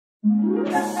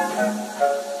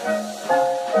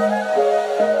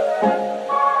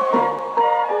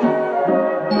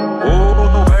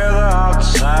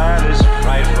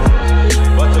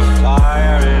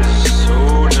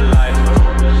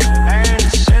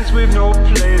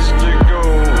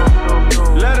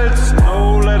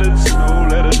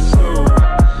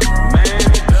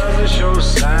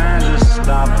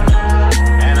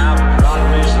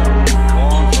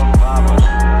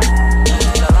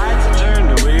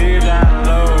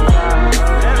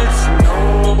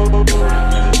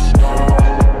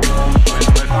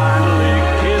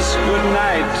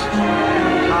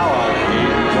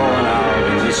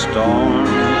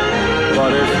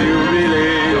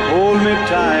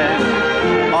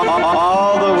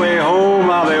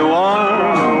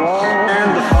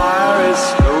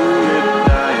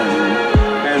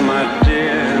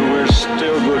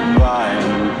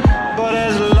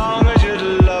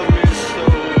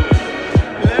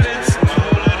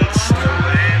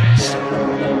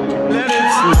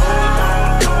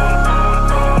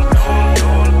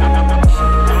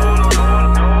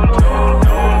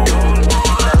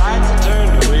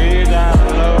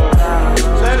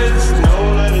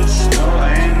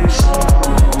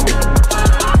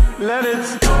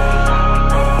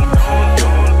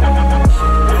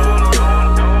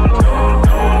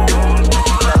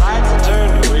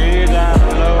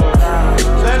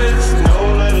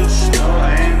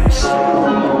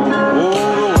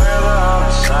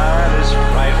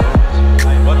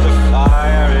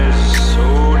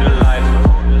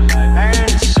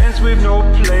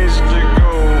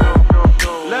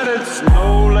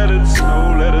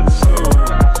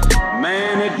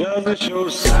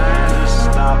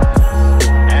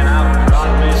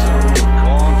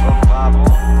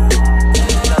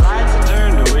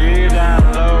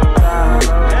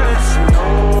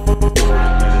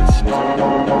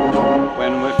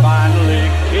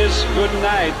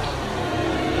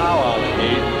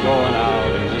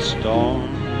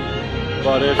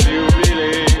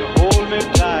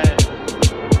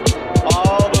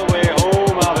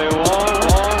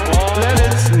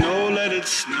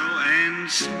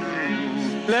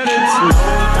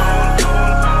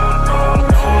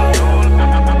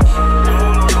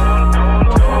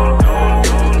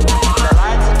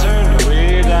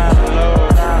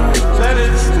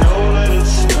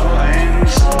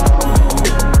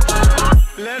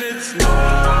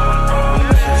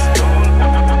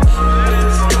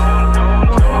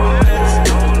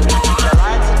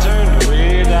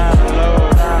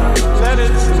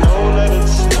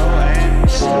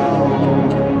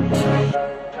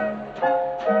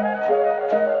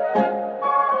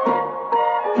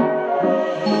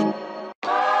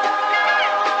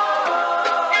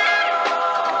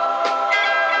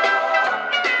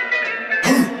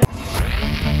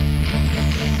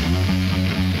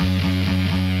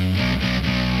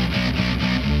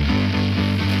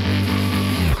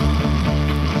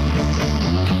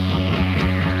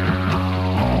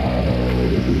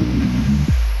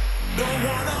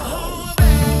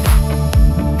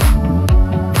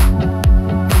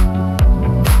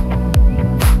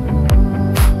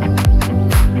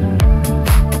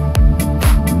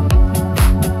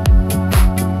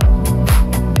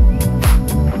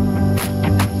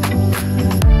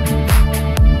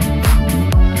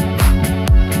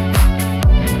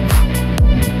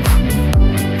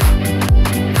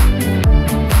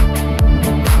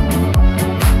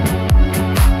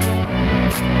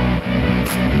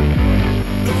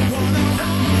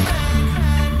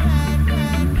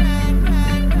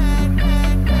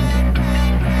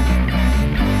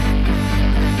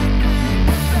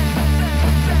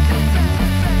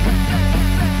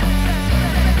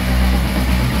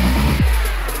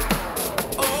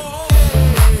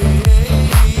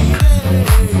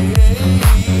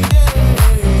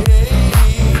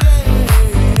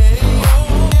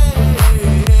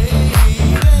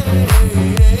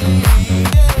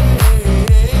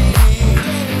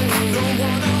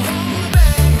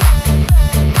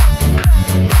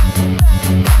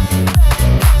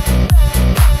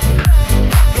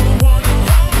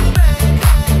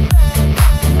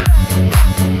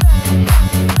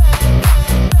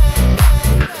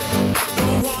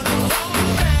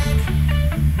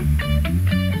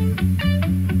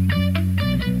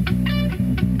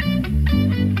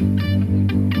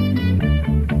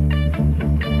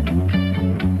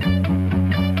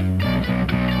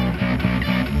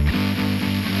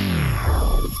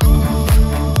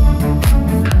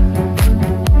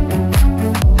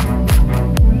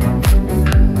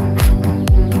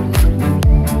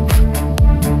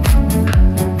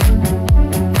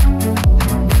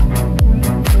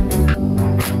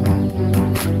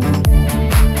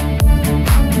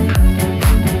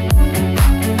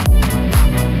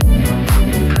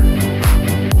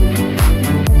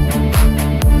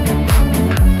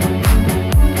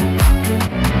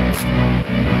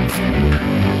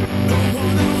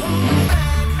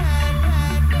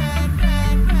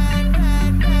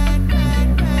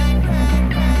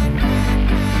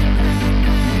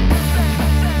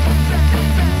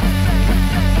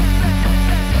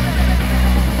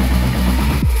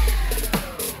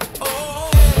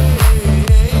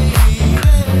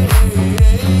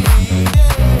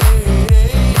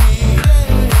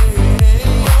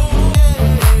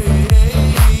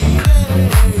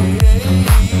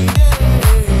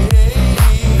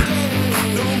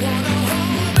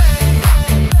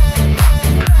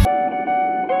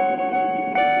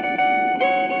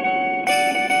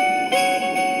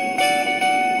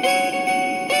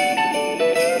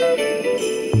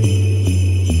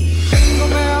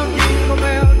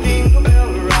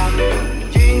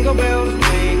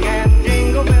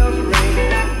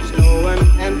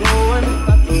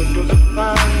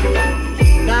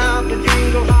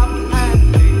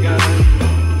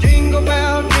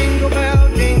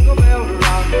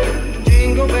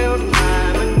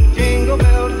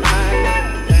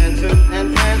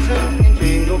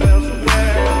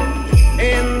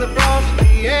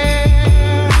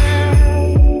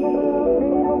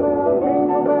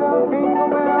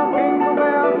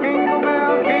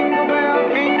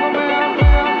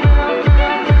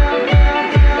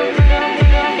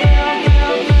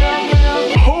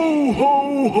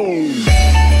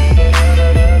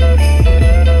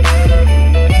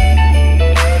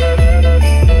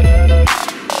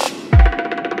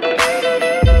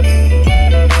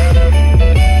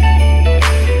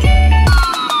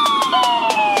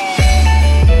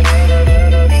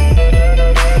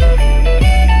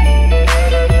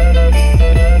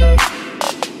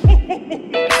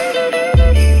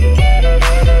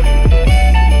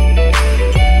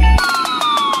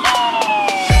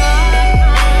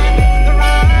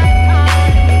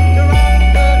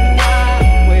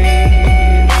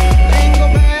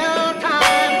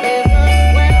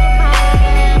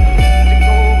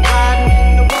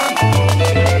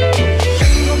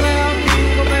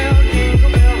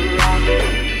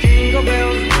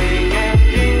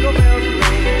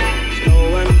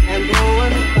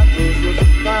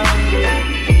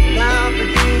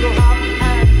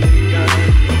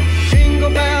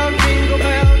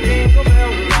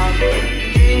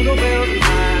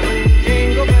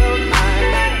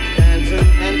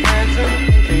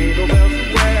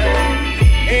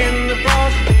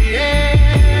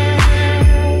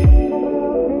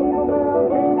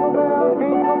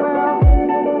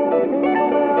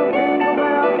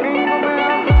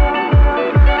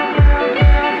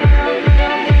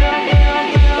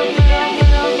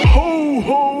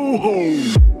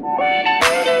ho!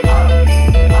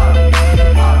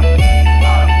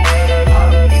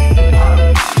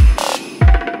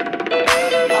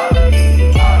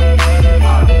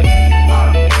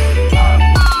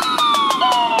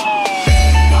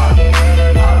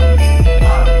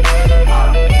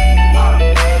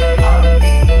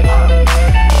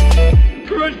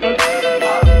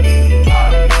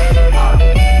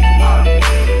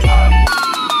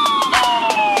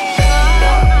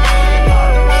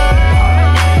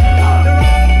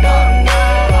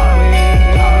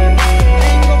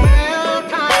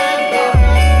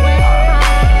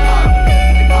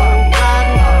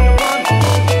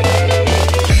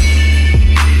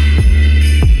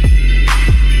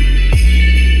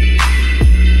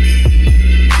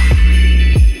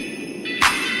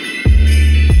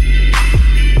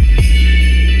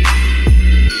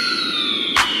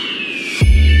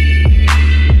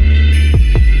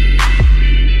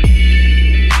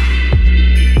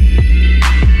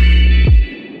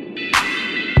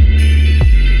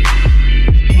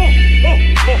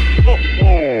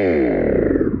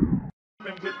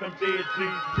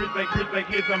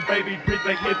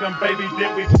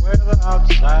 Weather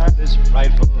outside is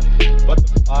frightful, but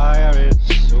the fire is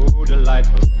so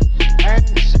delightful. And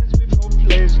since we've no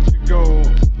place to go,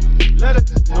 let it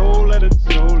snow, let it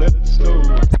snow, let it snow.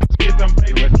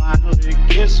 We finally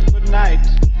kiss goodnight.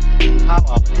 How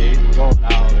I'll hate going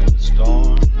out in the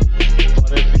storm.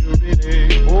 But if you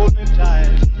really hold me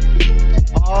tight,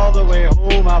 all the way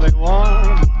home I'll be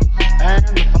warm. And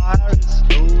the fire is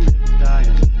slowly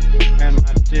dying, and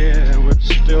my dear, we're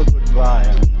still goodbye.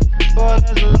 But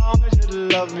as long as you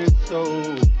love me so,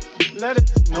 let it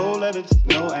snow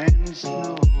and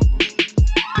snow.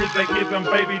 Chris, they give them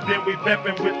baby, then we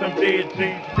peppin' with them dead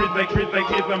jeans. Chris, they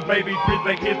give them baby, Chris,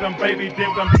 they give them baby,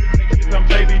 then they give them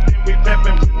baby, then we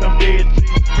peppin' with them dead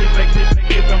jeans. Chris, they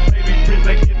give them baby, Chris,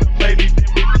 they give them baby, then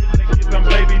we give them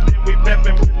baby, then we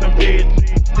peppin' with them dead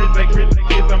jeans. Chris, they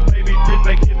give them baby, Chris,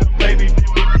 they give them baby, then we give them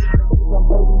baby, then we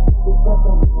peppin' with them dead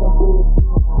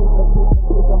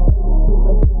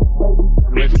jeans.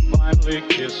 We finally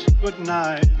kiss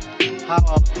goodnight. How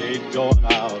I'll hate going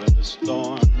out in the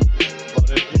storm. But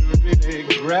if you really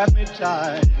grab me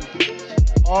tight,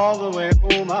 all the way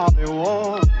home I'll be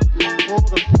warm. Oh,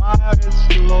 the fire is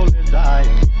slowly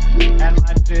dying, and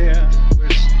my dear, we're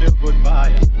still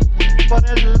goodbye. But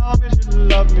as long as you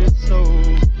love me so,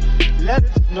 let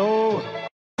it snow.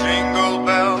 Jingle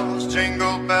bells,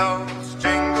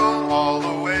 jingle all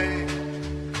the way.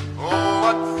 Oh,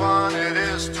 what fun it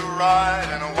is to ride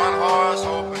in a one-horse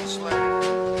open sleigh.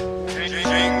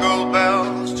 Jingle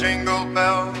bells,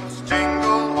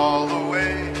 jingle all the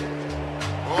way.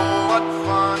 Oh, what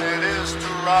fun it is to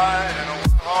ride in a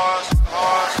one-horse.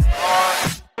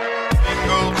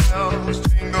 Jingle bells,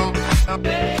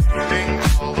 jingle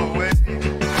all the way.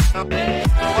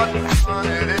 Oh, what fun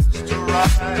it is to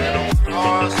ride in a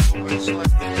one-horse open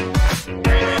sleigh.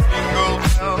 Jingle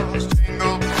bells,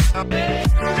 jingle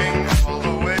all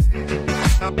the way.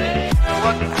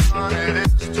 What fun it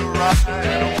is to ride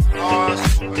in a one-horse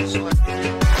open sleigh.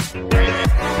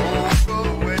 Jingle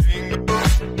away, jingle.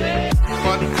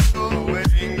 What away,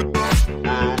 jingle.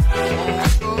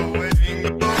 Jingle away,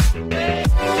 jingle.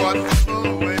 What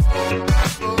away, jingle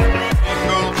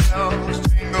bells,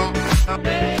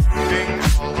 jingle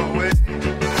all the way.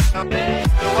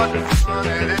 What fun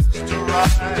it is to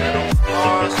ride in a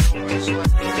one-horse open sleigh.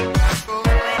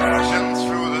 Crashing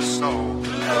through the snow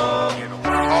in a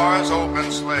one-horse open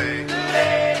sleigh.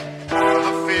 Over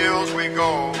the fields we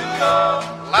go,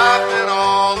 laughing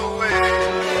all the way.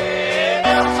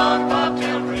 Bells on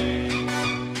bobtail ring,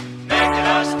 making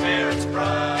our spirits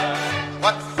bright.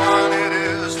 What fun it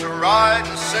is to ride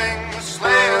and sing the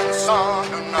sleighing song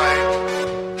tonight.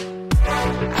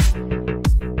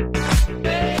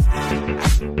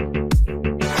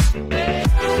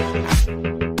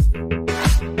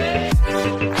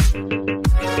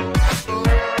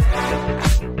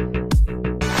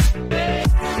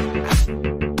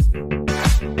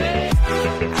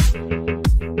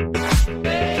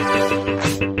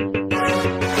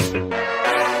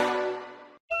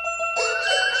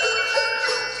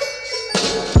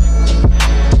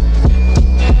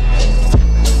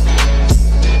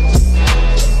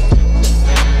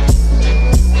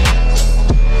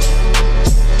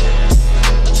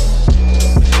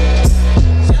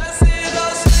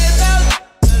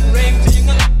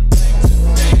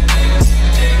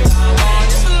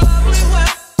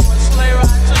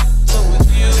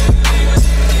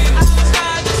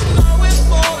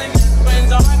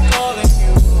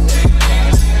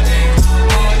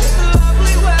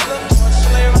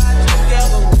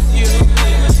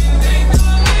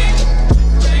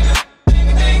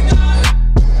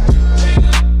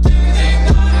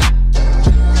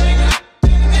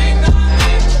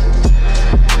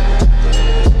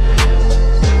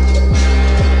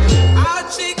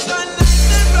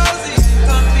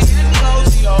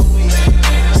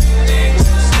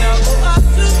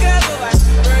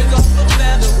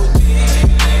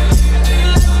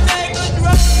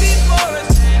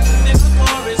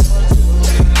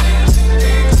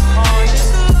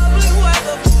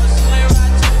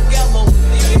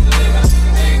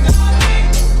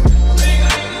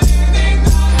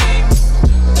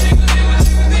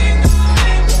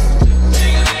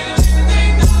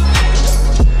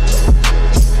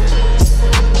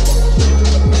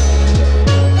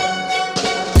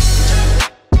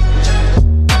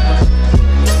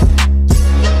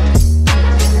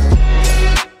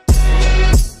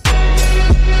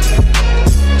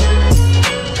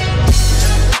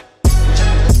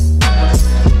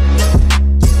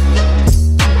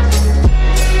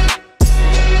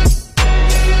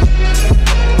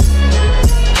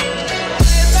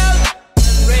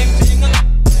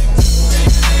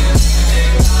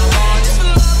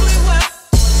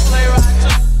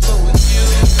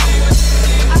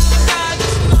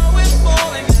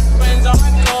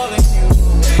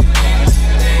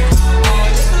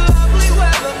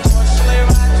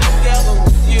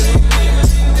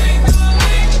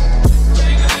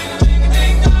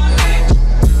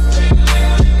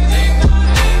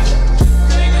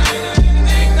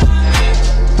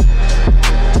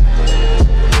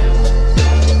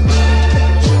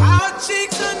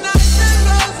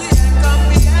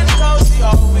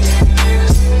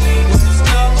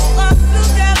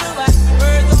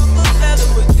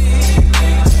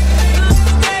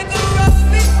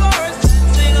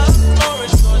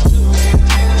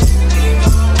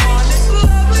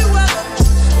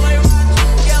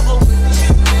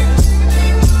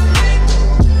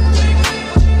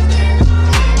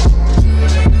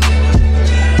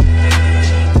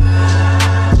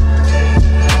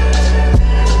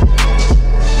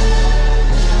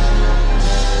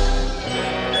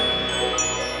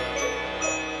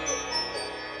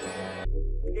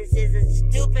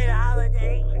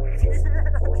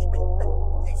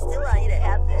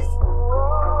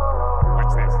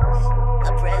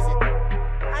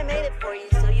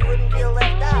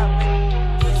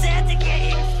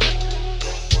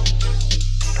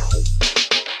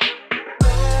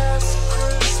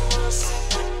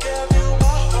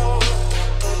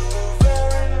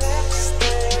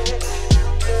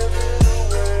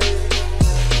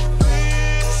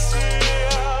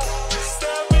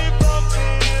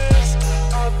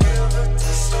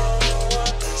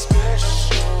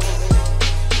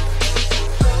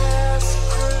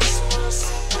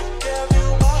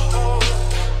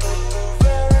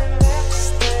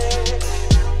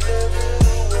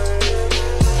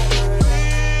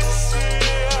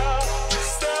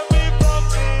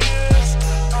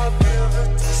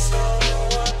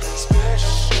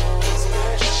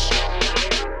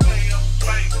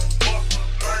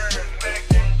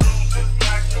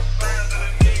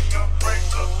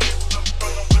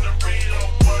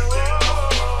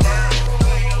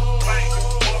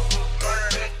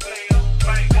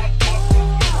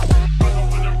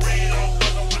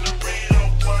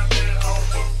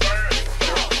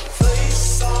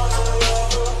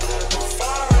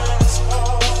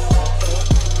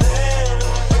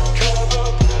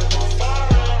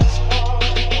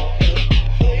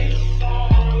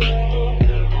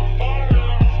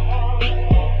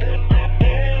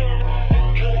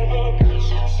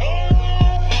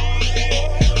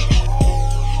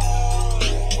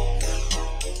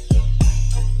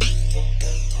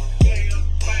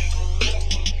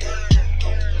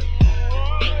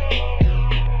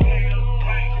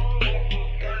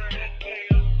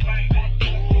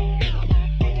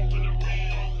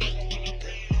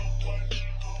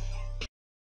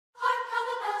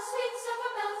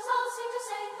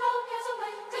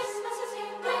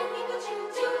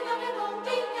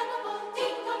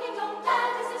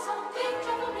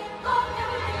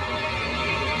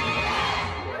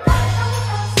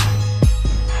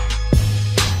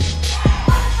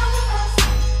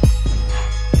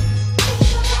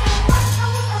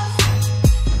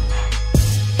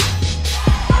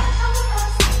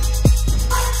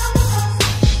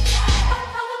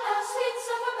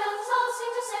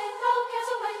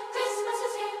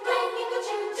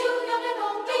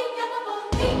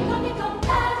 Jingle